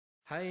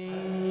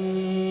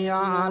حي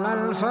على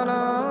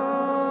الفلاح.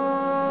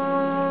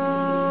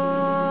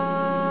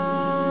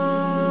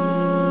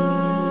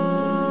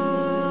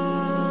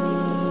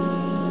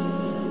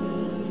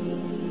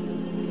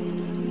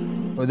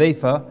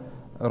 Hudayfa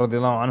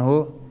radiallahu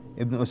anhu,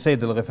 Ibn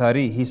Usayd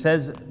al-Ghifari, he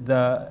says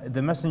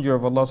the Messenger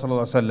of Allah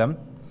sallallahu alaihi wasallam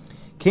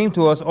came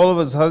to us all of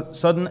a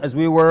sudden as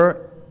we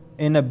were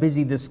in a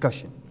busy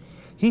discussion.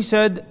 He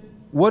said,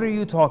 "What are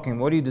you talking?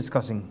 What are you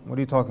discussing? What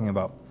are you talking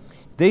about?"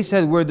 They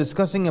said, "We're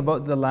discussing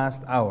about the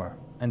last hour."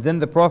 And then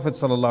the Prophet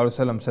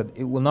ﷺ said,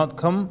 "It will not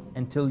come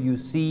until you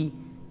see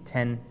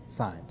 10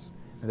 signs."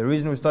 And the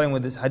reason we're starting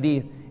with this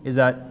hadith is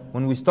that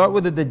when we start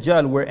with the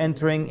Dajjal, we're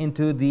entering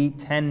into the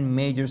 10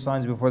 major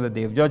signs before the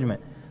Day of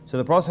Judgment. So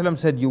the Prophet ﷺ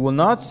said, "You will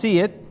not see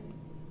it.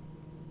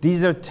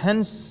 These are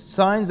 10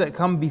 signs that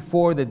come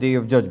before the Day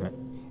of Judgment."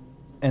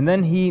 And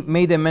then he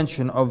made a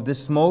mention of the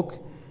smoke,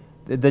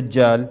 the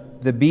Dajjal,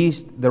 the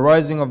beast, the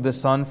rising of the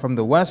sun from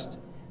the west,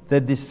 the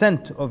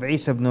descent of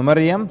Isa ibn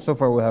Maryam. So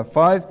far we have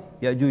 5,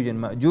 Ya'juj and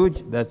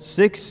Ma'juj, that's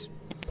 6.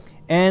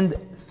 And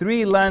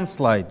 3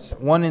 landslides,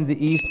 one in the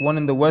east, one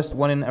in the west,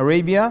 one in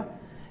Arabia,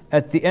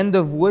 at the end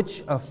of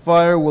which a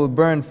fire will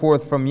burn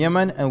forth from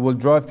Yemen and will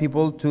drive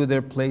people to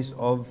their place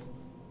of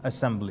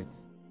assembly.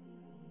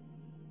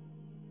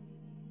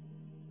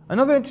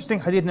 Another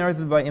interesting hadith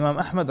narrated by Imam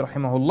Ahmad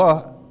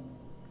rahimahullah,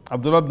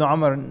 Abdullah ibn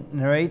Umar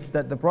narrates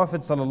that the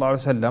Prophet sallallahu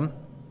alaihi wasallam,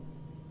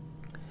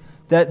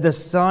 that the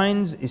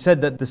signs, he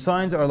said that the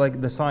signs are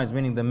like the signs,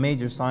 meaning the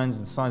major signs,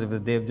 the signs of the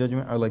Day of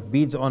Judgment are like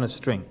beads on a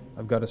string.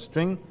 I've got a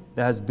string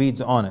that has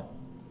beads on it.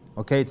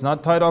 Okay, it's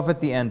not tied off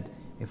at the end.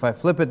 If I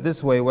flip it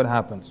this way, what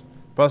happens?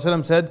 Prophet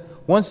ﷺ said,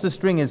 once the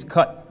string is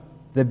cut,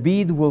 the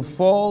bead will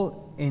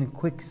fall in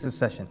quick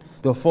succession.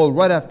 They'll fall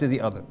right after the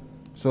other.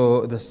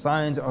 So the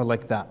signs are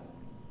like that.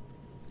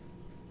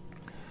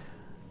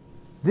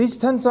 These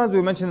 10 signs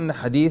we mentioned in the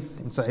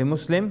hadith in Sahih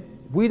Muslim,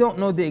 we don't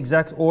know the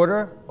exact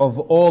order of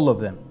all of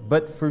them.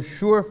 But for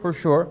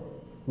sure,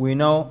 we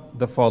know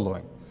the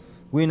following.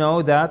 We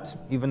know that,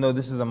 even though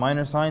this is a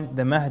minor sign,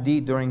 the Mahdi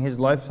during his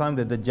lifetime,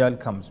 the Dajjal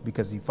comes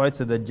because he fights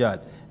the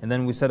Dajjal. And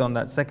then we said on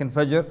that second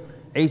Fajr,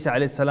 Isa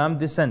alayhi salam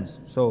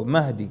descends. So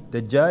Mahdi,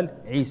 Dajjal,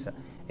 Isa.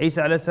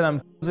 Isa alayhi salam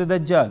kills the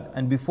Dajjal.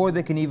 And before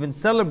they can even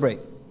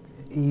celebrate,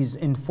 he's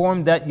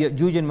informed that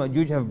Ya'juj and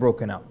Ma'juj have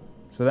broken out.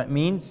 So that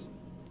means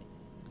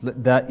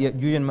that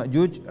Ya'juj and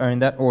Ma'juj are in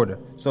that order.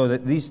 So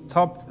that these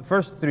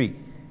first 3,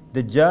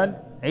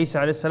 Dajjal, Isa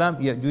alayhi salam,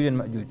 Ya'juj and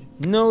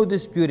Ma'juj. No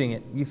disputing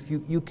it.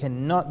 You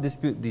cannot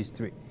dispute these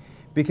 3.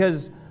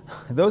 Because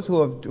those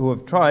who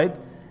have tried,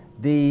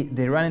 they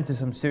ran into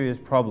some serious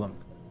problems.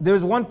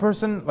 There's one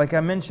person, like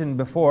I mentioned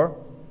before,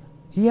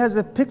 he has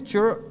a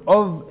picture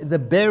of the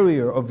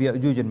barrier of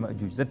Ya'juj and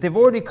Ma'juj, that they've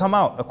already come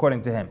out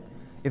according to him.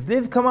 If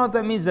they've come out,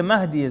 that means the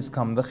Mahdi has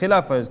come, the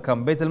Khilafah has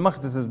come, Bayt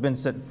al-Maqdis has been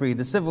set free,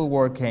 the civil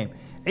war came,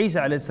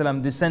 Isa alayhi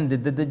salam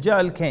descended, the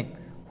Dajjal came.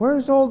 Where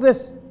is all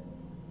this?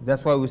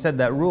 That's why we said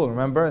that rule,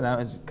 remember? Now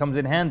it comes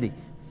in handy.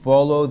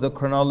 Follow the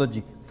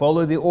chronology,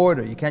 follow the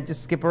order. You can't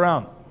just skip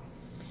around.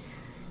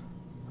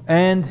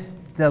 And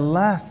the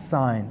last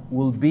sign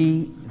will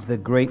be the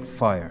great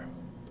fire.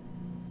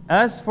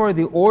 As for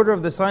the order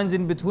of the signs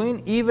in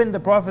between, even the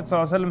Prophet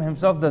ﷺ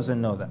himself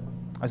doesn't know that.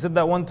 I said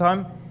that one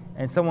time,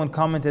 and someone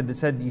commented that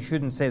said, you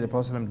shouldn't say the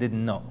Prophet ﷺ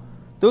didn't know.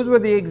 Those were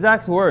the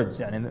exact words.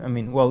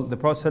 The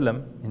Prophet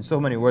ﷺ, in so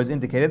many words,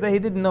 indicated that he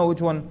didn't know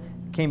which one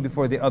came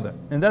before the other.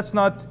 And that's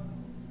not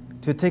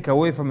to take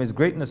away from his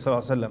greatness,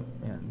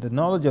 ﷺ. The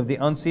knowledge of the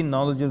unseen,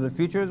 knowledge of the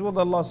future is with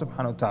Allah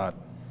subhanahu wa ta'ala.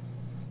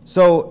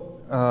 So,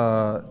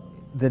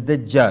 the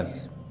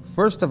Dajjal.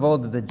 First of all,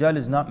 the Dajjal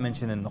is not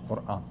mentioned in the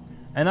Quran.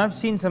 And I've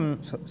seen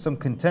some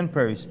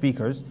contemporary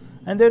speakers,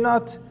 and they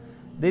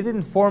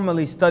didn't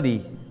formally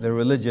study the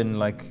religion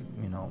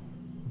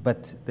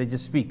but they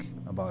just speak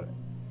about it.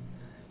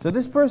 So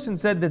this person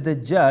said the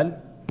Dajjal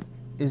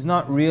is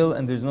not real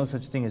and there's no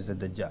such thing as the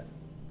Dajjal.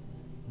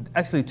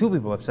 Actually, 2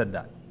 people have said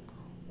that.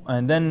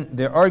 And then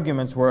their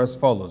arguments were as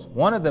follows.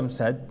 One of them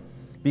said,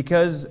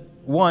 because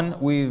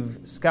 1, we've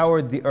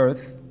scoured the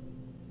earth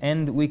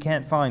and we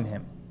can't find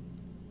him.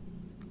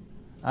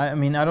 I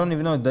don't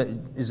even know,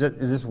 is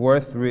this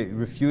worth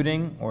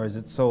refuting, or is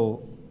it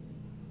so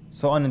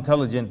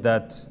unintelligent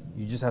that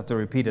you just have to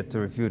repeat it to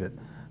refute it?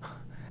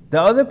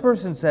 The other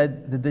person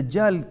said the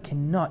Dajjal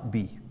cannot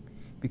be,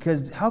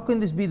 because how can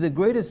this be the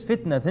greatest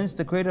fitna since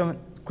the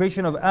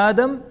creation of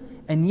Adam,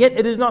 and yet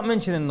it is not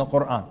mentioned in the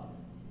Quran?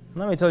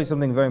 Let me tell you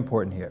something very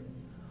important here.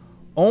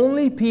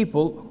 Only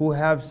people who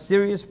have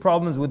serious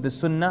problems with the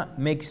Sunnah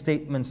make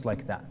statements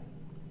like that.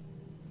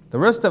 The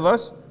rest of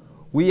us,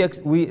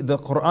 the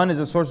Quran is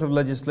a source of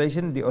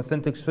legislation, the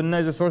authentic Sunnah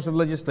is a source of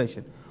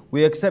legislation.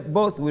 We accept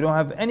both, we don't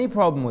have any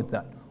problem with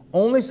that.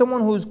 Only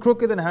someone who is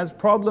crooked and has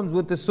problems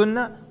with the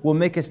Sunnah will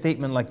make a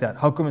statement like that.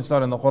 How come it's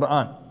not in the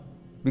Quran?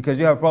 Because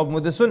you have a problem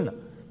with the Sunnah.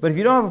 But if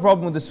you don't have a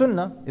problem with the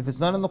Sunnah, if it's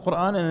not in the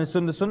Quran and it's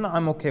in the Sunnah,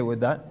 I'm okay with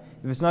that.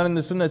 If it's not in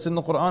the Sunnah, it's in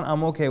the Quran,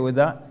 I'm okay with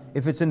that.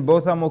 If it's in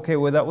both, I'm okay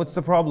with that. What's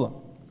the problem?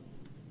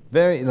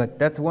 Very, like,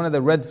 that's one of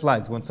the red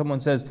flags. When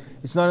someone says,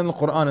 it's not in the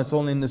Quran, it's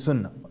only in the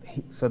Sunnah.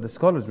 So the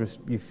scholars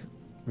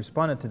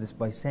responded to this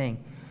by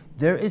saying,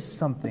 there is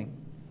something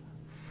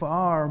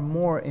far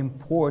more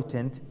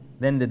important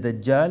than the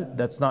Dajjal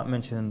that's not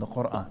mentioned in the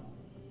Quran.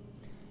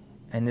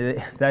 And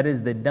that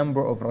is the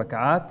number of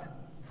rak'at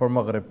for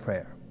Maghrib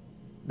prayer.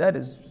 That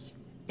is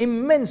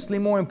immensely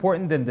more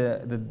important than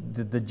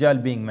the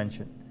Dajjal being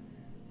mentioned.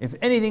 If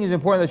anything is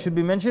important that should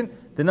be mentioned,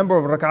 the number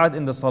of rak'at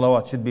in the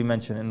salawat should be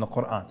mentioned in the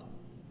Quran.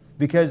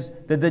 Because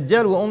the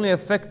Dajjal will only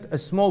affect a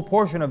small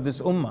portion of this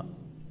ummah.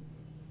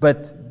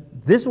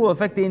 But this will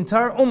affect the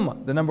entire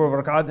ummah, the number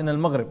of rak'at in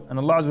al-Maghrib. And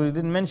Allah Azza wa Jalla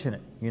didn't mention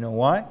it. You know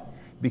why?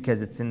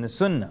 Because it's in the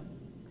Sunnah.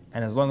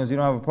 And as long as you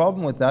don't have a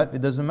problem with that,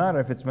 it doesn't matter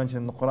if it's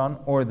mentioned in the Quran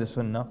or the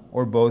Sunnah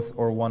or both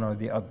or one or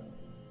the other.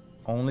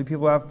 Only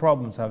people who have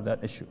problems have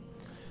that issue.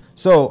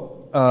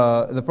 So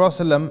the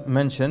Prophet ﷺ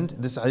mentioned,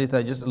 this hadith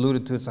I just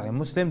alluded to, Sahih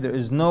Muslim, there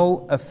is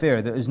no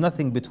affair, there is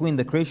nothing between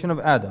the creation of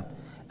Adam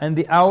and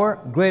the hour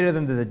greater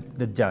than the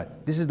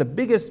Dajjal. This is the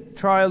biggest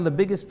trial, the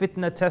biggest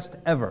fitna test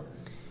ever.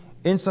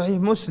 In Sahih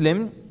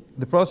Muslim,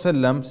 the Prophet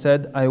ﷺ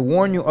said, I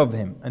warn you of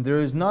him. And there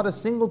is not a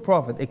single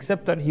prophet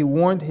except that he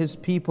warned his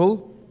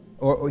people,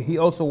 or he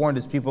also warned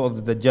his people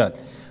of the Dajjal.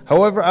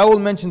 However, I will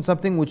mention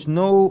something which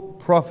no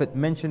prophet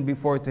mentioned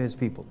before to his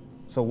people.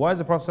 So why is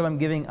the Prophet ﷺ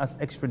giving us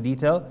extra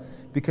detail?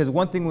 Because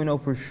one thing we know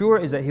for sure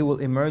is that he will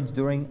emerge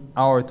during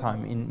our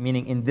time,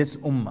 meaning in this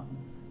ummah.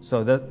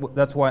 So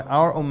that's why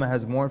our ummah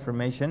has more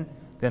information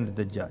than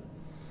the Dajjal.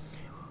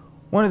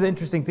 One of the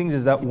interesting things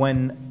is that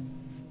when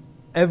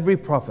every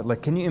prophet,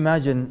 like, can you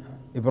imagine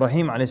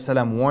Ibrahim a.s.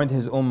 warned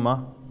his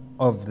ummah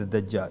of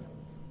the Dajjal.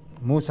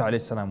 Musa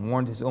a.s.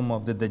 warned his ummah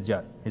of the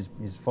Dajjal,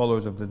 his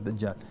followers of the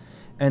Dajjal.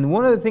 And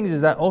one of the things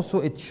is that also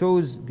it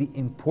shows the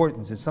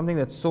importance. It's something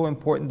that's so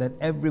important that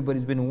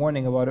everybody's been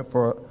warning about it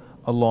for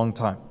a long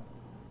time.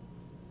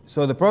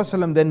 So the Prophet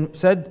ﷺ then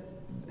said,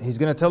 he's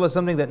going to tell us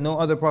something that no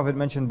other prophet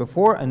mentioned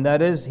before, and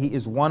that is, he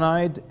is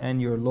one-eyed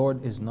and your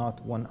Lord is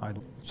not one-eyed.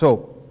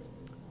 So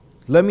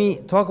let me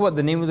talk about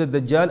the name of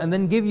the Dajjal and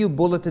then give you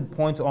bulleted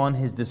points on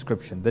his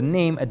description. The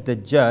name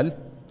Ad-Dajjal,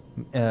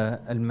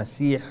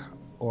 Al-Masih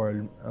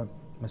or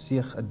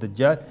Masih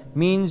Ad-Dajjal,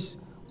 means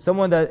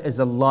someone that is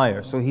a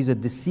liar. So he's a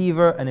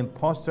deceiver, an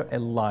impostor, a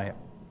liar.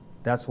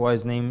 That's why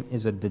his name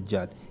is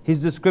Ad-Dajjal. His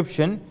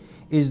description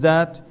is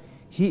that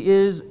he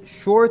is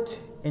short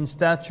in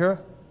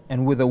stature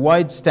and with a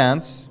wide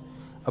stance,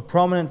 a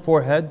prominent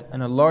forehead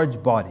and a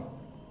large body.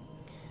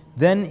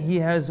 Then he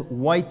has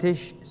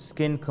whitish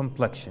skin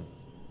complexion,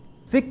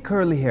 thick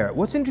curly hair.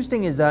 What's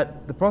interesting is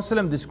that the Prophet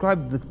ﷺ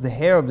described the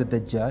hair of the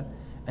Dajjal,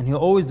 and he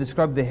always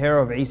described the hair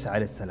of Isa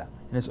a.s. And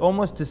it's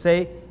almost to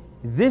say,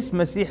 this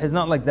Masih is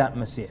not like that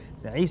Masih.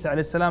 Isa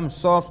a.s.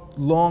 soft,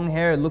 long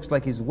hair, it looks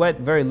like he's wet,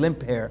 very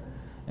limp hair.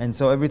 And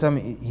so every time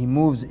he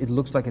moves, it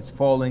looks like it's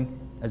falling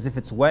as if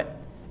it's wet.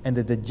 And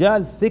the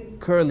Dajjal, thick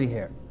curly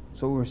hair.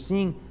 So we're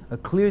seeing a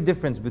clear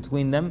difference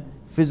between them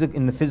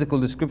in the physical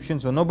description,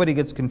 so nobody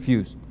gets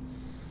confused.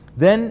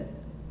 Then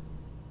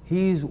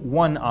he's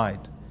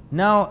one-eyed.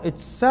 Now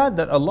it's sad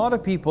that a lot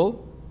of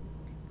people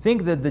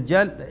think that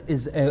Dajjal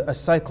is a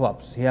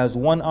cyclops. He has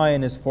one eye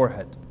in his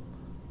forehead.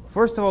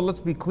 First of all,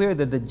 let's be clear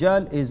that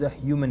Dajjal is a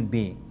human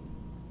being.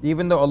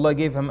 Even though Allah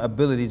gave him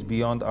abilities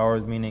beyond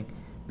ours, meaning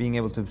being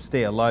able to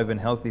stay alive and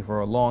healthy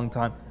for a long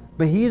time,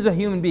 but he is a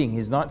human being.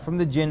 He's not from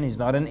the jinn, he's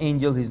not an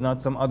angel, he's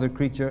not some other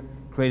creature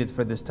created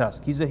for this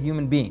task. He's a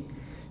human being.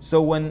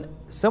 So when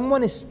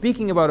someone is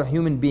speaking about a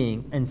human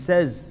being and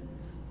says,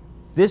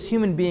 this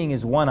human being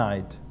is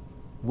one-eyed,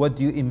 what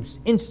do you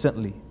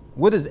instantly,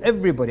 what does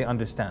everybody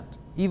understand?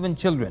 Even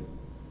children.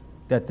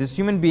 That this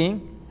human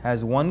being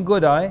has one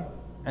good eye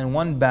and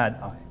one bad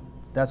eye.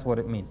 That's what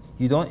it means.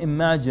 You don't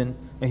imagine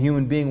a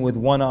human being with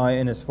one eye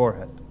in his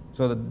forehead.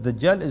 So the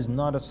Dajjal is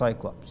not a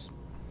cyclops.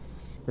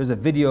 There's a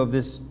video of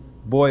this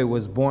boy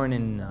was born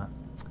in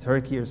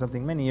Turkey or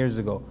something many years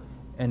ago,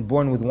 and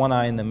born with one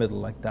eye in the middle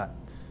like that.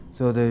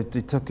 So they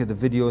took the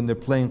video and they're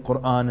playing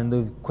Quran and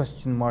the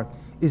question mark,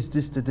 is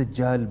this the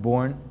Dajjal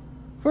born?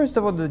 First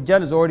of all, the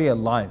Dajjal is already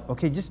alive.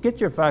 Okay, just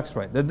get your facts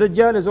right. The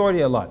Dajjal is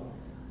already alive.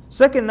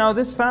 Second, now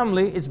this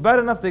family, it's bad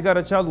enough they got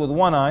a child with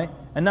one eye,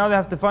 and now they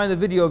have to find a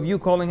video of you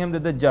calling him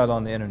the Dajjal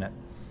on the internet.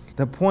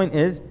 The point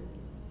is,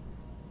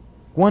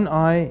 one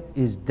eye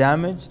is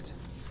damaged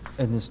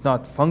and it's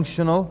not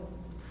functional.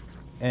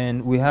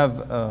 And we have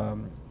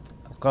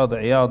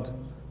Al-Qadi Iyad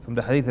from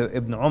the hadith of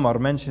Ibn Umar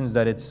mentions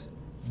that it's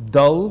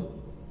dull,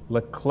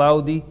 like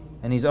cloudy,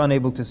 and he's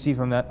unable to see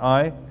from that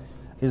eye.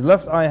 His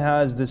left eye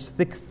has this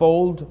thick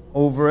fold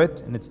over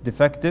it, and it's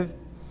defective.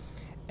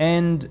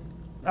 And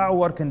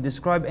A'war can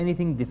describe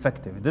anything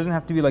defective. It doesn't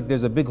have to be like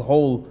there's a big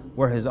hole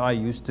where his eye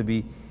used to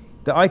be.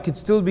 The eye could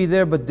still be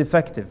there, but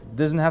defective. It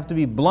doesn't have to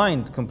be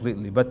blind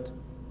completely, but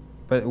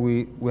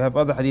we have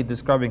other hadith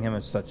describing him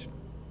as such.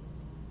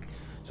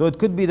 So it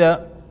could be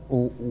that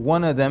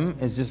one of them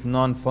is just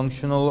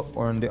non-functional,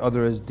 or the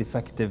other is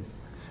defective.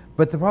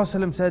 But the Prophet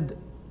ﷺ said,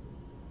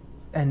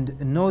 and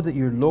know that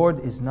your Lord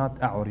is not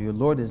a'war, your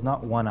Lord is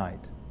not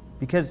one-eyed.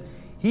 Because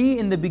He,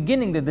 in the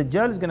beginning, the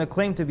Dajjal is going to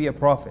claim to be a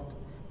prophet.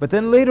 But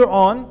then later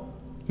on,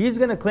 he's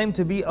going to claim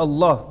to be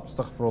Allah,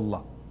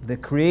 astaghfirullah, the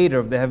creator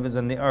of the heavens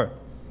and the earth.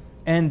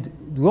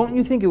 And don't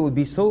you think it would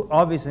be so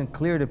obvious and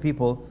clear to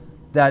people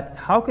that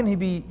how can he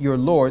be your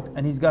Lord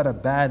and he's got a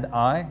bad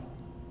eye?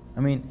 I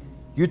mean,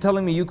 you're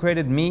telling me you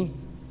created me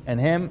and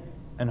him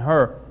and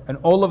her, and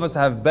all of us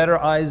have better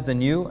eyes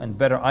than you and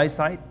better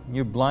eyesight, and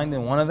you're blind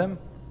in one of them?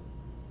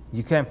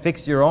 You can't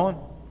fix your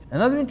own?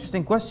 Another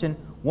interesting question,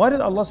 why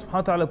did Allah subhanahu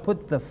wa ta'ala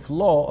put the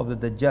flaw of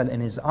the Dajjal in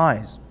his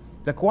eyes?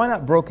 Like, why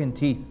not broken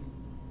teeth?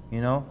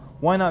 You know,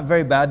 why not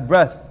very bad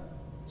breath?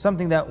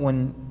 Something that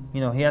when, he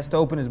has to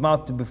open his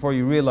mouth before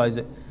you realize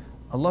it.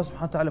 Allah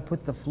subhanahu wa ta'ala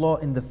put the flaw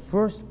in the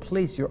first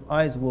place your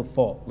eyes will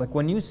fall. Like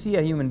when you see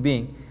a human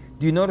being,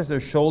 do you notice their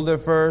shoulder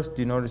first?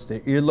 Do you notice their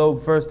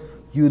earlobe first?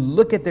 You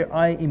look at their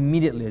eye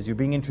immediately. As you're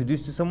being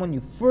introduced to someone, you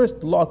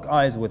first lock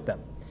eyes with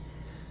them.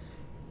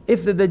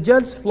 If the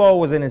Dajjal's flaw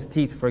was in his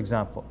teeth, for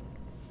example,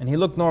 and he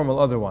looked normal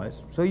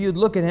otherwise, so you'd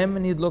look at him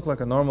and he'd look like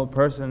a normal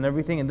person and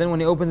everything, and then when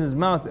he opens his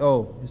mouth,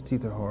 oh, his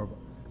teeth are horrible.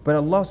 But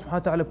Allah subhanahu wa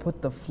ta'ala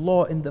put the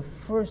flaw in the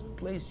first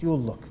place you'll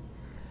look,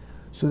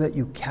 so that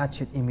you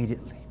catch it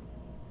immediately.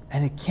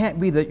 And it can't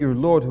be that your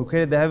Lord who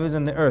created the heavens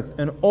and the earth,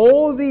 and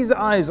all these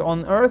eyes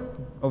on earth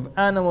of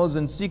animals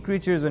and sea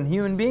creatures and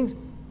human beings,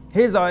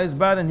 his eye is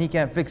bad and he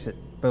can't fix it,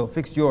 but he'll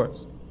fix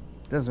yours.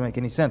 It doesn't make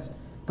any sense.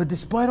 But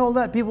despite all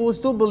that, people will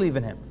still believe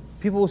in him.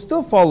 People will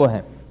still follow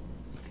him.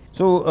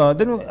 So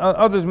then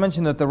others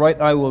mention that the right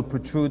eye will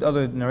protrude,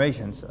 other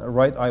narrations, the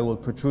right eye will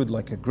protrude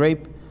like a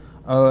grape.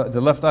 The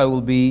left eye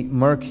will be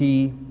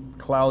murky,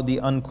 cloudy,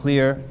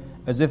 unclear,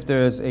 as if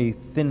there is a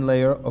thin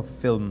layer of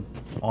film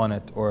on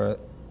it, or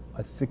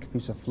a thick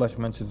piece of flesh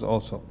mentions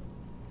also.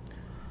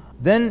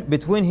 Then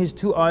between his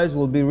two eyes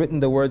will be written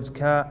the words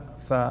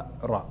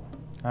kafara.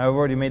 I've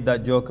already made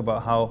that joke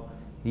about how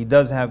he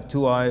does have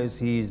two eyes,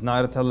 he's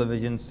not a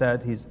television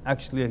set, he's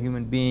actually a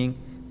human being.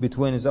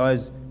 Between his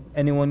eyes,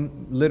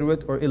 anyone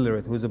literate or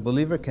illiterate who is a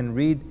believer can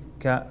read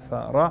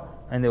kafara,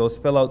 and they will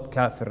spell out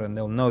kafir, and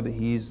they'll know that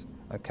he's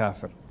a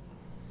kafir.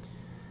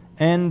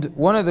 And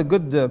one of the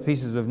good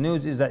pieces of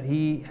news is that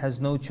he has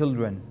no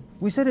children.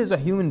 We said he's a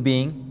human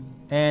being,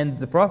 and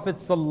the Prophet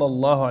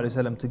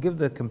ﷺ, to give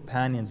the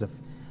companions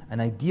an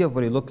idea of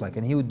what he looked like,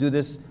 and he would do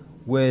this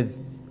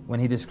with, when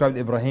he described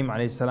Ibrahim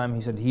alayhi,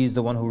 he said he's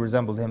the one who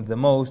resembled him the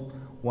most.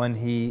 When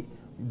he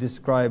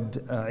described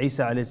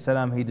Isa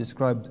alayhi, he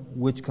described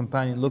which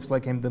companion looks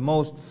like him the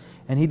most.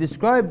 And he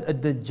described a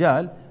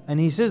Dajjal, and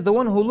he says the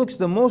one who looks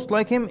the most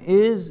like him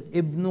is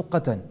Ibn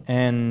Qatan,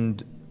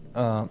 and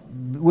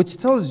which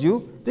tells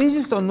you that he's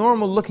just a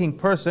normal looking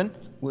person,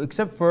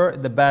 except for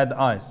the bad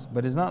eyes.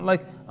 But it's not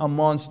like a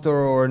monster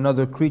or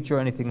another creature or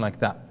anything like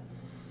that.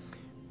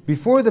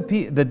 Before the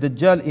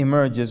Dajjal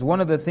emerges, one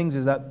of the things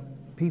is that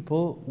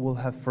people will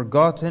have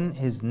forgotten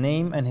his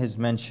name and his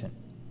mention.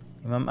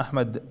 Imam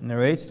Ahmad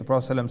narrates, the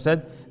Prophet ﷺ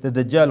said, the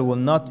Dajjal will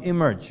not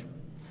emerge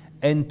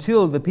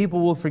until the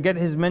people will forget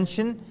his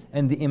mention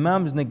and the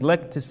Imams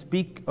neglect to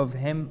speak of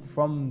him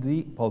from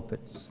the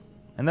pulpits.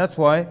 And that's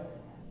why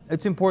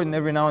it's important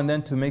every now and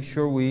then to make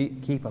sure we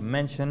keep a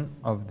mention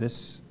of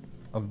this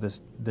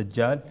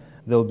Dajjal.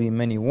 There will be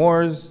many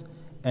wars,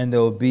 and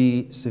there will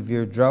be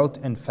severe drought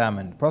and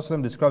famine. The Prophet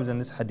ﷺ describes in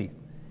this hadith,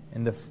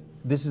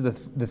 this is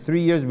the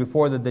 3 years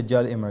before the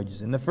Dajjal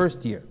emerges. In the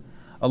first year,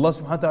 Allah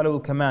subhanahu wa ta'ala will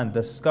command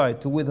the sky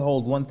to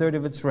withhold 1/3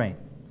 of its rain,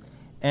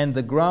 and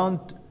the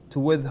ground to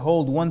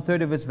withhold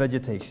 1/3 of its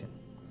vegetation.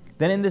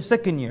 Then in the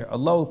second year,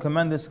 Allah will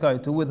command the sky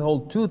to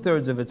withhold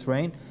 2/3 of its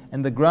rain,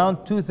 and the ground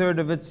 2/3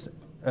 of its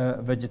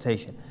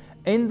vegetation.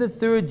 In the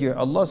third year,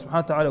 Allah subhanahu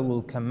wa ta'ala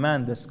will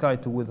command the sky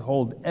to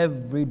withhold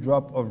every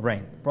drop of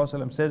rain. The Prophet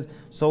ﷺ says,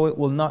 so it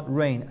will not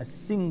rain a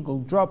single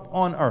drop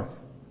on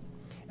earth.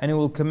 And it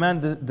will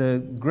command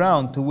the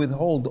ground to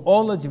withhold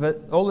all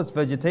its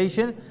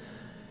vegetation.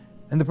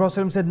 And the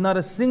Prophet ﷺ said, not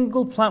a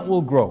single plant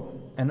will grow,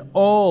 and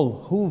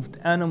all hoofed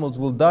animals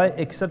will die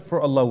except for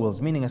Allah wills,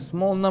 meaning a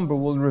small number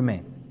will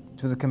remain.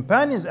 So the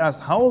companions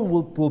asked, how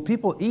will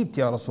people eat,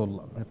 Ya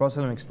Rasulullah? And the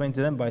Prophet ﷺ explained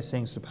to them by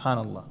saying,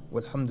 Subhanallah,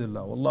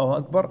 walhamdulillah, wallahu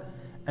akbar,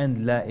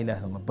 and la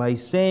ilaha illallah. By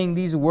saying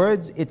these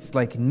words, it's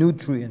like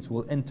nutrients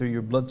will enter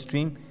your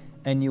bloodstream,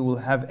 and you will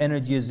have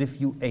energy as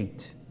if you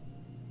ate.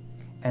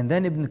 And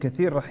then Ibn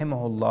Kathir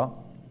rahimahullah,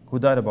 who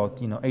died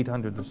about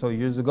 800 or so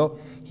years ago,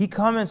 he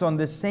comments on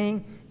this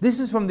saying, this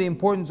is from the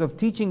importance of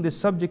teaching this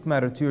subject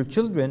matter to your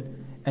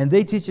children, and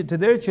they teach it to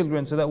their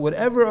children, so that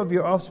whatever of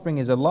your offspring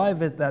is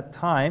alive at that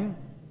time,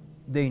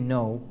 they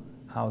know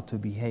how to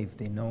behave,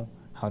 they know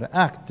how to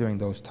act during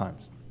those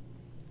times.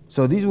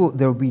 So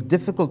there will be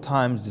difficult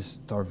times, this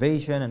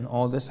starvation and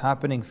all this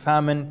happening,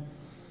 famine.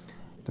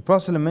 The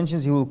Prophet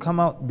mentions he will come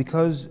out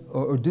because,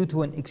 or due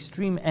to an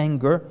extreme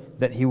anger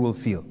that he will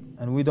feel.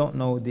 And we don't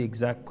know the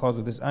exact cause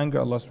of this anger,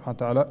 Allah subhanahu wa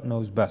ta'ala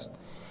knows best.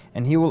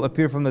 And he will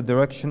appear from the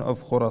direction of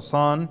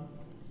Khurasan.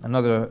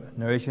 Another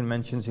narration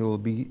mentions he will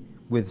be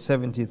with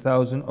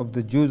 70,000 of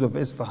the Jews of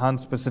Isfahan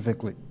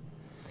specifically.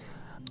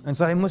 And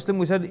Sahih Muslim,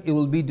 we said it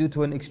will be due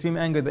to an extreme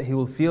anger that he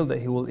will feel, that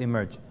he will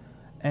emerge.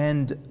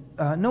 And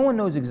no one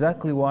knows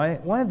exactly why.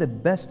 One of the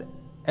best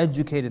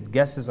educated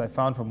guesses I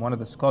found from one of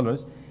the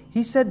scholars,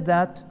 he said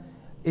that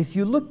if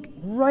you look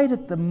right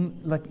at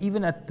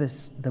even at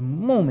the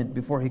moment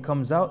before he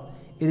comes out,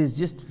 it is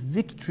just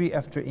victory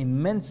after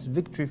immense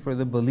victory for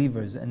the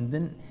believers. And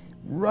then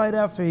right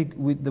after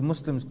the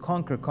Muslims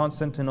conquer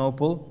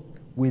Constantinople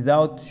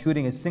without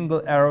shooting a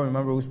single arrow,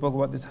 remember we spoke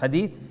about this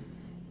hadith,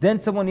 then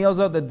someone yells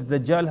out that the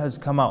Dajjal has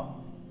come out.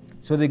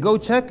 So they go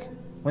check.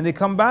 When they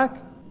come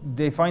back,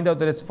 they find out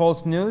that it's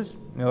false news,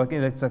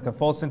 it's like a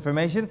false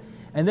information.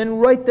 And then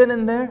right then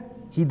and there,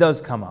 he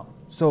does come out.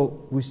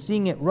 So we're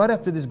seeing it right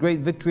after this great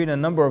victory and a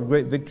number of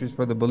great victories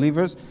for the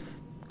believers.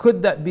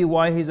 Could that be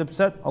why he's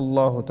upset?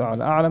 Allahu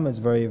Ta'ala A'lam, it's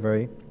very,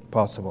 very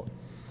possible.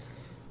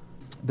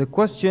 The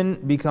question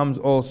becomes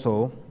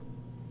also,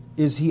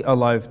 is he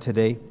alive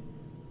today?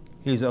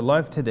 He's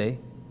alive today.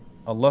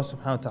 Allah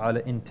subhanahu wa ta'ala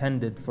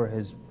intended for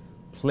his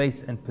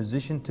place and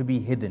position to be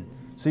hidden.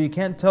 So you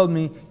can't tell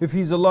me, if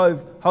he's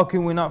alive, how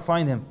can we not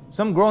find him?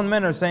 Some grown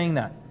men are saying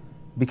that.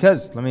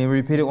 Because, let me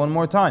repeat it one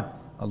more time,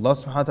 Allah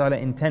subhanahu wa ta'ala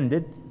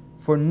intended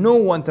for no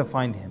one to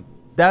find him.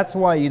 That's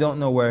why you don't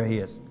know where he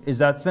is. Is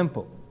that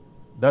simple?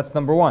 That's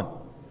number one.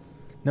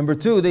 Number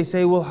two, they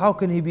say, well, how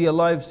can he be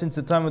alive since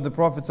the time of the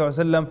Prophet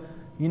ﷺ?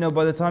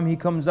 By the time he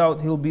comes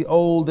out, he'll be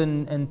old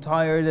and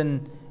tired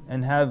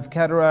and have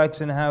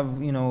cataracts and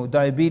have,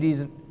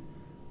 diabetes.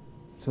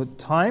 So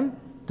time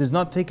does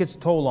not take its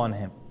toll on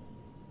him.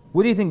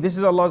 What do you think? This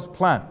is Allah's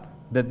plan,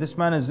 that this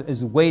man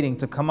is waiting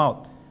to come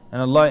out.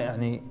 And Allah,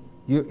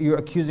 you're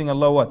accusing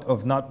Allah what?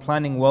 Of not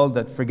planning well,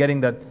 that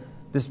forgetting that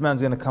this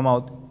man's going to come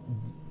out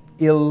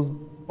ill,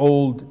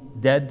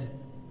 old, dead,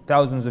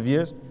 thousands of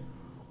years.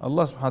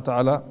 Allah subhanahu wa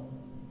ta'ala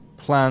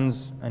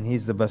plans, and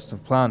He's the best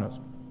of planners.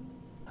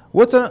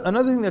 What's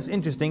another thing that's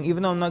interesting,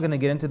 even though I'm not going to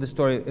get into the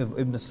story of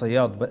Ibn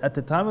Sayyad, but at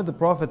the time of the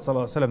Prophet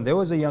ﷺ, there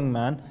was a young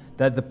man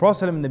that the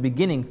Prophet ﷺ in the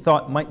beginning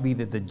thought might be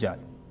the Dajjal.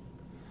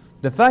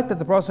 The fact that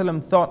the Prophet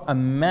ﷺ thought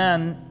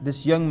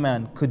this young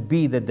man could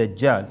be the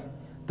Dajjal,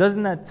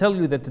 doesn't that tell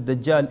you that the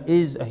Dajjal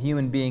is a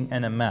human being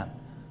and a man,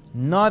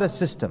 not a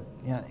system?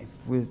 Yeah,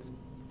 if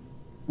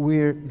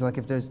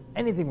there's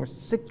anything we're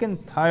sick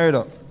and tired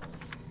of,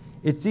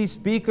 it's these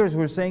speakers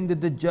who are saying the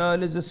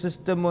Dajjal is a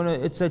system, or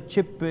it's a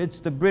chip,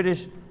 it's the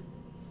British.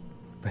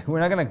 But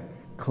we're not going to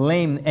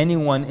claim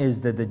anyone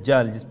is the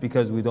Dajjal just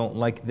because we don't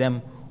like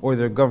them or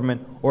their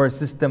government or a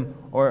system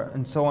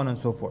and so on and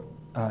so forth.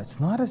 It's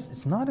not a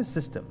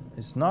system.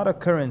 It's not a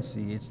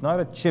currency. It's not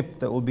a chip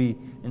that will be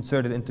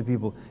inserted into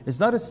people. It's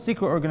not a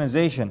secret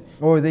organization,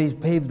 or they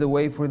paved the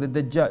way for the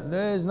Dajjal.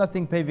 There is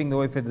nothing paving the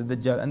way for the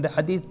Dajjal. And the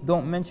hadith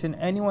don't mention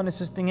anyone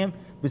assisting him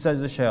besides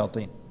the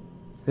shayateen.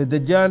 The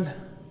Dajjal,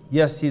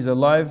 yes, he's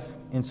alive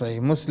in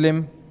Sahih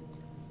Muslim,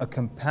 a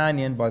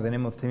companion by the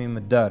name of Tamim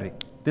ad-Dari.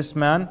 This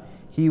man,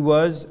 he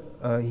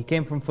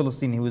came from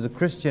Palestine. He was a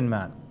Christian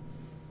man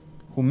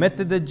who met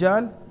the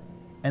Dajjal,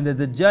 and the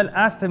Dajjal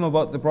asked him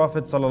about the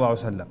Prophet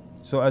ﷺ.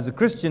 So as a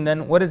Christian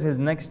then, what is his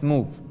next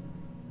move?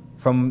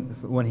 From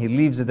when he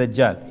leaves the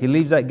Dajjal, he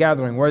leaves that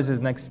gathering, where is his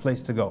next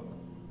place to go?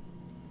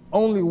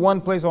 Only one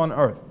place on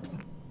earth.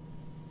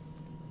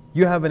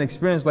 You have an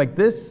experience like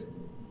this,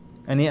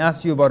 and he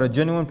asks you about a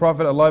genuine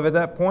Prophet alive at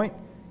that point,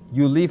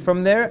 you leave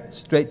from there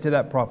straight to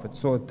that Prophet.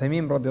 So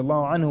Tamim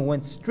radiallahu anhu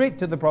went straight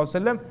to the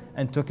Prophet ﷺ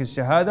and took his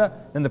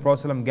shahada. Then the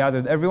Prophet ﷺ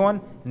gathered everyone,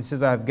 and he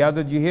says, I have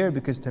gathered you here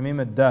because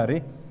Tamim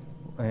ad-Dari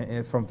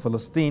from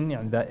Palestine,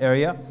 in that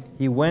area,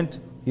 he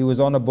was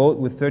on a boat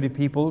with 30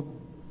 people,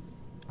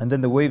 and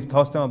then the wave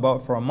tossed him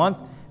about for a month.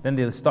 Then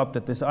they stopped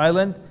at this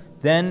island.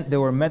 Then they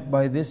were met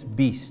by this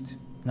beast.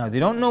 Now they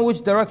don't know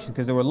which direction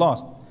because they were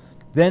lost.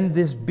 Then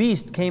this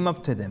beast came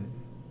up to them.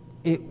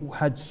 It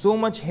had so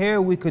much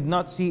hair we could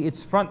not see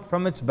its front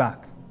from its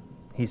back.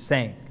 He's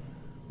saying.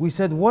 We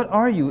said, what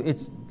are you?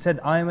 It said,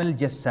 I am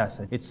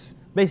al-Jassasa. It's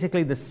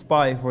basically the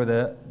spy for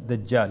the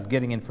Dajjal,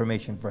 getting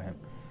information for him.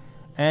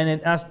 And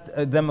it asked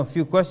them a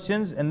few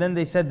questions, and then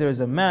they said, there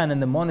is a man in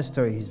the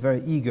monastery, he's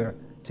very eager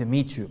to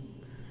meet you.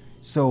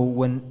 So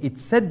when it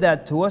said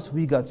that to us,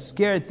 we got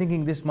scared,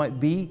 thinking this might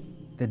be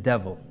the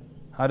devil.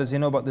 How does he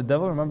know about the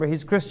devil? Remember,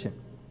 he's Christian.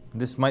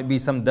 This might be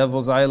some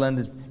devil's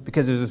island,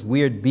 because there's this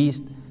weird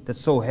beast that's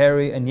so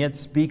hairy and yet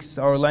speaks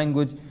our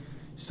language.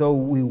 So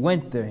we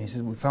went there. He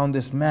said, we found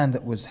this man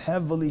that was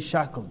heavily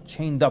shackled,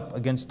 chained up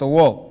against the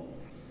wall.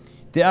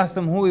 They asked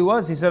him who he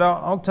was. He said,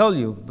 I'll tell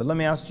you, but let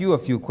me ask you a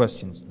few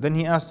questions. Then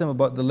he asked them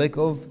about the lake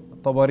of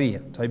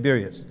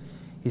Tiberias.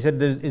 He said,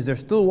 is there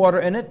still water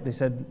in it? They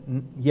said,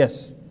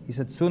 yes. He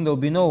said, soon there will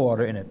be no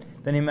water in it.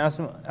 Then he asked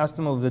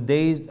them about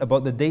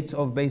the dates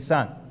of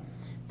Baysan.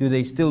 Do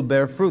they still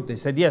bear fruit? They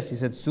said, yes. He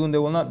said, soon they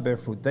will not bear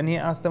fruit. Then he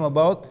asked them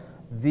about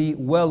the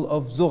well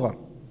of Zughar.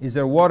 Is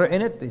there water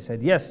in it? They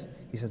said, yes.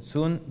 He said,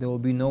 soon there will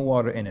be no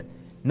water in it.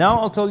 Now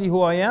I'll tell you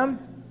who I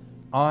am.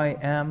 I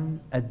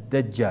am a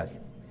Dajjal.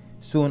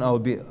 Soon I will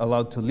be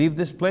allowed to leave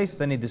this place.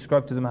 Then he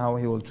described to them how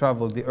he will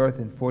travel the earth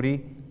in 40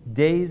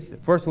 days.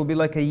 First will be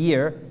like a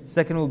year.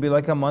 Second will be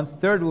like a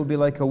month. Third will be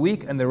like a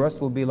week. And the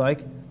rest will be like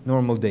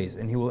normal days.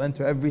 And he will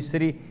enter every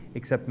city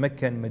except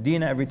Mecca and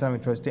Medina. Every time he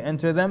tries to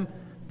enter them,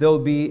 there'll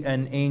be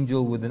an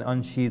angel with an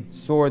unsheathed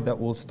sword that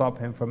will stop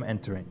him from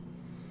entering.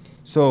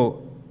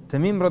 So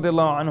Tamim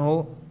radiallahu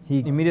anhu, he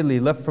immediately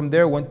left from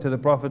there, went to the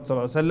Prophet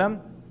ﷺ,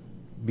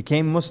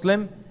 became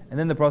Muslim, and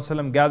then the Prophet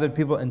ﷺ gathered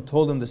people and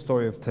told them the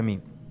story of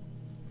Tamim.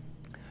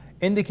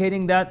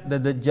 Indicating that the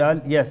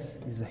Dajjal, yes,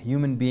 is a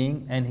human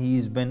being and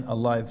he's been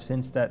alive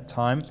since that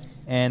time.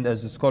 And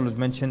as the scholars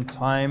mentioned,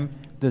 time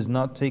does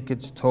not take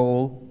its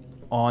toll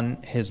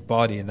on his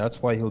body. And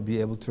that's why he'll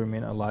be able to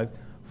remain alive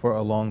for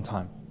a long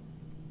time.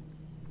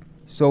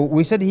 So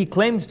we said he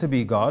claims to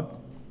be God.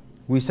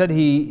 We said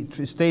he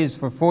stays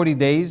for 40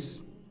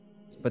 days,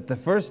 but the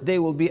first day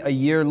will be a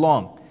year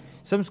long.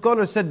 Some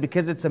scholars said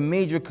because it's a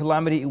major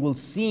calamity, it will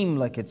seem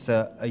like it's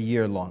a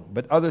year long.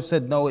 But others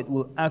said no, it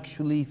will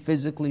actually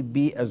physically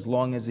be as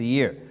long as a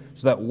year.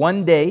 So that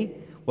one day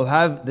will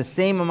have the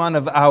same amount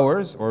of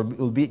hours, or it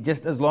will be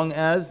just as long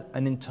as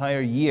an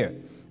entire year.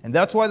 And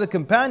that's why the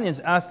companions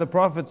asked the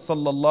Prophet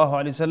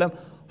ﷺ,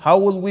 how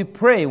will we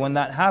pray when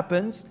that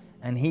happens?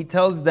 And he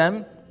tells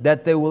them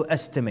that they will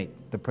estimate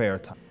the prayer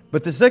time.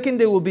 But the second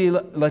day will be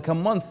like a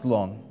month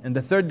long, and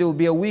the third day will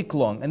be a week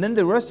long, and then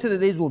the rest of the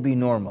days will be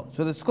normal.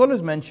 So the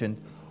scholars mentioned,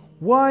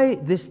 why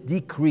this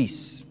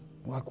decrease?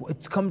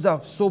 It comes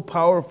off so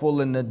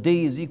powerful and a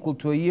day is equal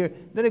to a year,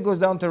 then it goes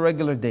down to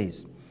regular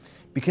days.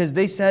 Because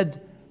they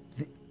said,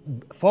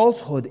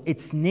 falsehood,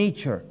 its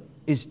nature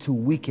is to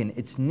weaken,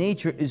 its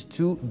nature is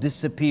to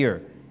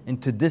disappear,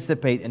 and to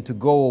dissipate, and to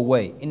go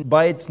away. And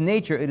by its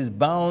nature, it is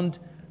bound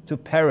to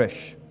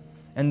perish.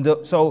 And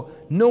so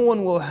no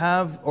one will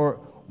have, or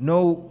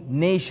no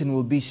nation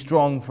will be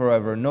strong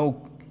forever.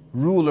 No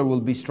ruler will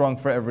be strong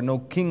forever. No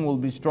king will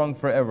be strong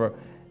forever.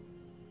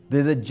 The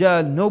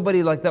Dajjal,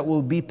 nobody like that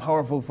will be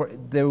powerful.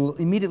 They will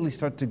immediately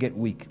start to get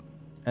weak.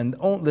 And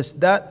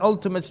that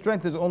ultimate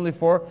strength is only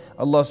for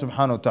Allah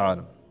subhanahu wa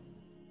ta'ala.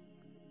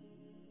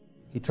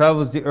 He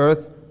travels the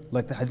earth,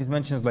 like the hadith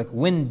mentions, like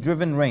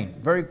wind-driven rain.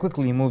 Very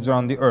quickly he moves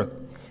around the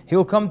earth.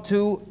 He'll come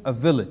to a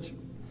village.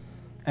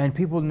 And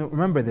people,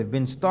 remember, they've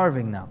been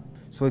starving now.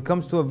 So he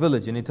comes to a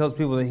village and he tells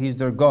people that he's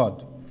their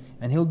God.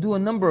 And he'll do a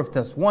number of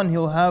tests. One,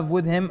 he'll have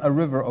with him a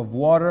river of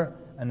water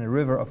and a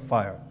river of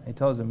fire. He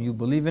tells them, you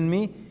believe in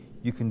me,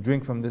 you can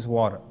drink from this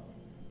water.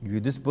 If you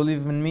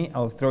disbelieve in me,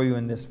 I'll throw you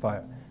in this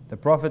fire. The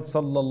Prophet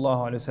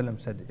ﷺ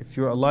said, if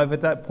you're alive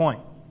at that point,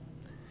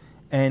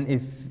 and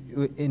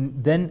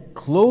then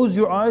close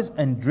your eyes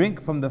and drink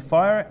from the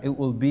fire, it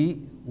will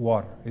be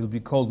water. It will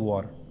be cold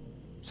water.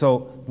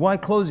 So why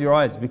close your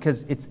eyes?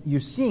 Because you're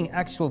seeing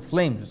actual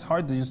flames. It's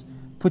hard to just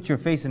put your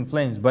face in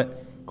flames,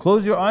 but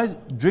close your eyes,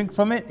 drink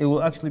from it, it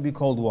will actually be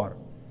cold water.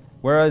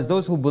 Whereas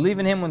those who believe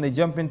in him, when they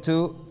jump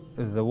into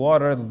the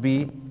water, it'll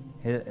be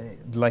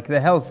like the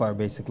hellfire,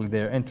 basically.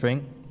 They're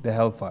entering the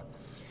hellfire.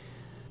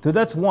 So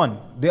that's one.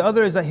 The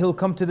other is that he'll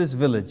come to this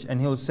village and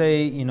he'll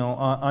say,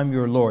 I'm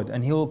your Lord.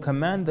 And he will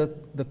command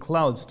the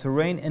clouds to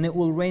rain, and it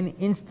will rain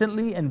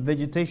instantly, and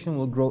vegetation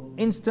will grow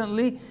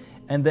instantly,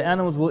 and the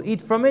animals will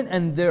eat from it,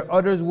 and their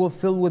udders will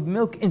fill with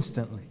milk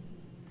instantly.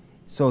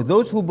 So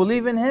those who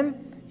believe in him,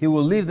 he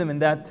will leave them in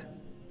that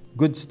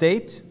good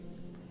state.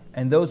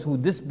 And those who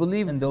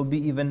disbelieve, and they'll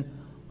be even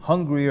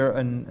hungrier,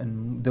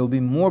 and there'll be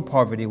more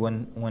poverty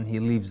when he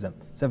leaves them.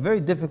 It's a very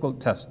difficult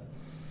test.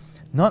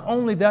 Not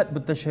only that,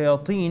 but the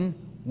shayateen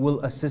will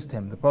assist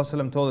him. The Prophet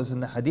ﷺ told us in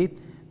the hadith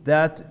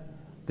that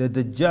the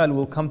Dajjal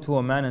will come to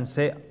a man and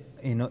say,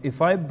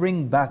 if I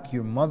bring back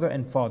your mother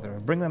and father,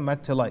 bring them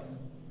back to life,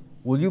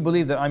 will you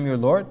believe that I'm your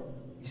Lord?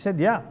 He said,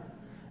 yeah.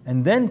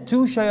 And then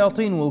two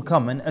shayateen will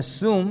come and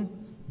assume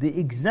the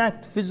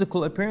exact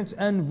physical appearance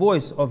and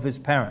voice of his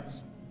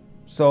parents.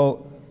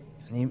 So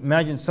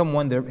imagine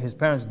someone, his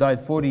parents died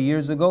 40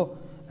 years ago,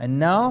 and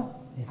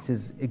now it's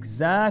his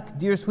exact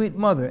dear sweet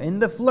mother in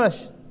the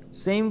flesh,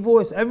 same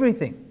voice,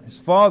 everything, his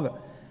father.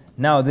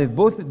 Now they've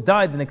both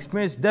died and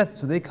experienced death,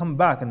 so they come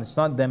back, and it's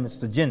not them, it's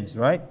the jinns,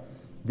 right?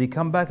 They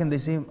come back and they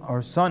say,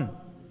 our son,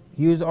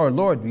 he is our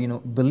Lord,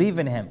 believe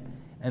in him.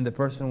 And the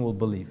person will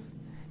believe.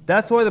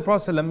 That's why the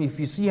Prophet ﷺ, if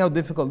you see how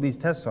difficult these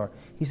tests are,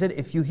 he said,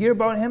 if you hear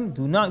about him,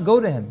 do not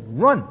go to him,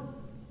 run.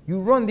 You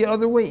run the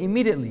other way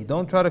immediately.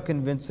 Don't try to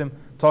convince him,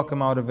 talk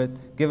him out of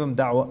it, give him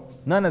da'wah,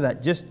 none of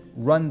that. Just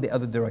run the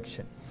other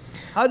direction.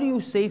 How do you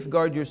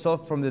safeguard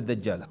yourself from the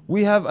Dajjal?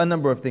 We have a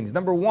number of things.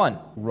 Number one,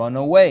 run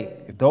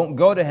away. Don't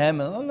go to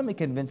him and let me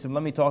convince him,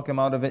 let me talk him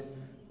out of it.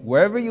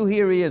 Wherever you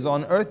hear he is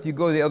on earth, you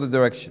go the other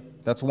direction.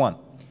 That's one.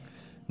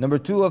 Number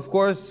two, of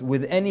course,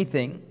 with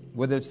anything,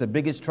 whether it's the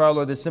biggest trial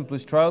or the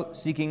simplest trial,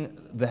 seeking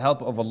the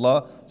help of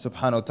Allah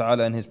subhanahu wa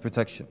ta'ala and His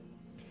protection.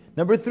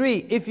 Number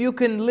three, if you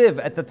can live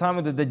at the time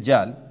of the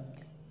Dajjal,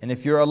 and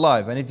if you're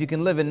alive, and if you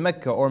can live in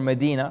Mecca or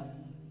Medina,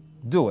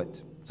 do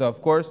it. So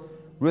of course,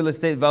 real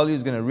estate value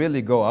is going to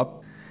really go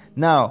up.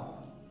 Now,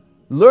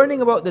 learning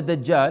about the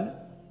Dajjal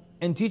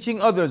and teaching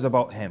others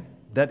about him,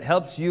 that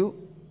helps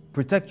you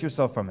protect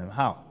yourself from him.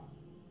 How?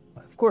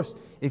 Of course,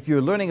 if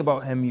you're learning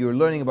about him, you're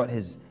learning about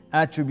his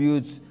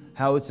attributes,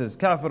 how it says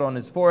kafir on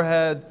his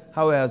forehead,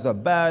 how he has a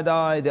bad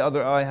eye, the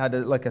other eye had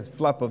like a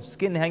flap of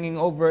skin hanging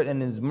over it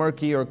and is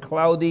murky or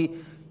cloudy.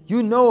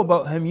 You know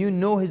about him, you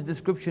know his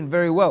description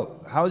very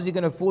well. How is he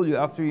going to fool you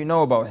after you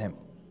know about him?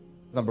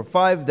 Number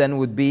 5 then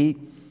would be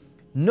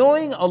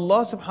knowing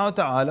Allah subhanahu wa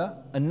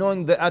ta'ala and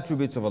knowing the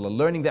attributes of Allah,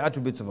 learning the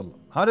attributes of Allah.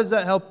 How does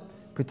that help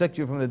protect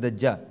you from the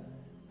Dajjal?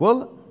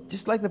 Well,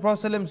 just like the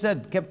Prophet ﷺ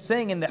said, kept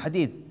saying in the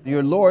hadith,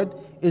 your Lord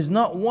is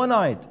not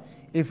one-eyed.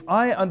 If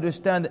I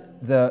understand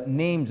the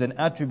names and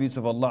attributes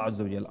of Allah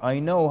Azza wa Jal, I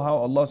know how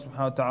Allah subhanahu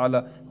wa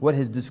ta'ala, what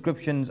His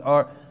descriptions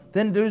are,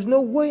 then there's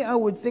no way I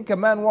would think a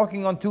man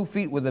walking on 2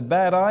 feet with a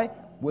bad eye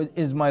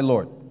is my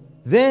Lord.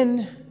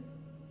 Then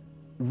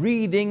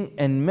reading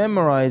and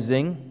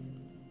memorizing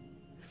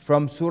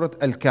from Surah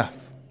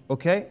Al-Kahf.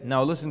 Okay,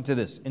 now listen to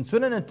this. In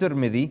Sunan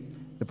al-Tirmidhi,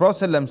 the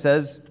Prophet ﷺ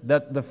says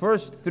that the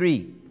first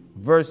 3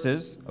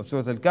 verses of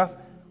Surah Al-Kahf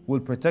will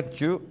protect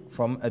you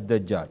from a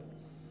Dajjal.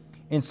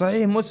 In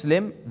Sahih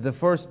Muslim, the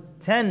first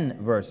 10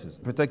 verses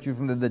protect you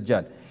from the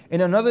Dajjal.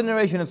 In another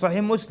narration in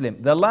Sahih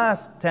Muslim, the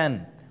last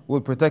 10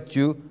 will protect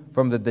you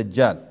from the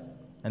Dajjal.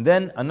 And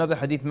then another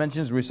hadith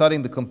mentions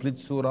reciting the complete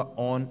surah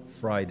on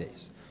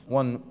Fridays.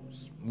 One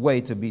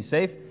way to be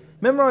safe,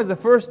 memorize the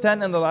first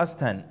 10 and the last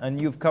 10,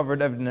 and you've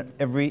covered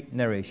every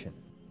narration.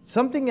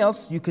 Something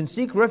else, you can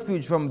seek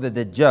refuge from the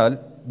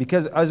Dajjal,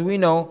 because as we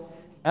know,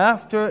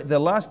 after the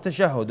last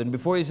tashahhud and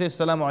before you say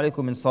Assalamu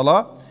alaikum in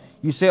salah,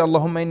 you say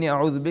Allahumma inni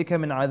a'udhu bika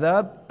min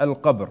adhab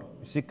al-qabr.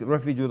 You seek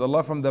refuge with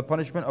Allah from the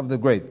punishment of the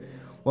grave.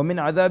 Wa min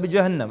adhab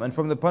jahannam, and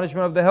from the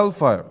punishment of the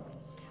hellfire.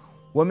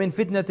 Wa min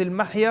fitnat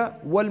al-mahya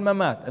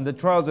wal-mamat, and the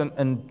trials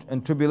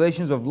and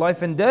tribulations of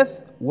life and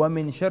death. Wa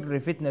min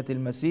sharri fitnat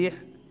al-masih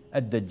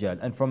ad-dajjal,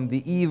 and from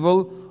the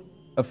evil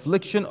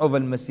affliction of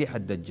al-masih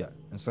ad-dajjal.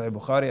 In Sahih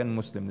Bukhari and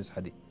Muslim, this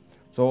hadith.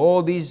 So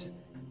all these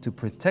to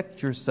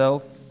protect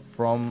yourself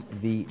from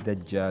the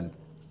Dajjal.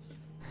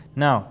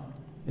 Now,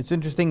 it's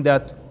interesting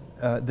that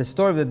the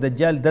story of the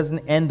Dajjal doesn't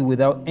end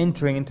without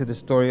entering into the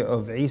story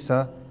of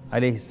Isa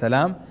alayhi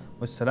salam.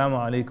 Wassalamu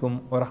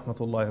alaikum wa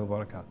rahmatullahi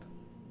wa barakatuh.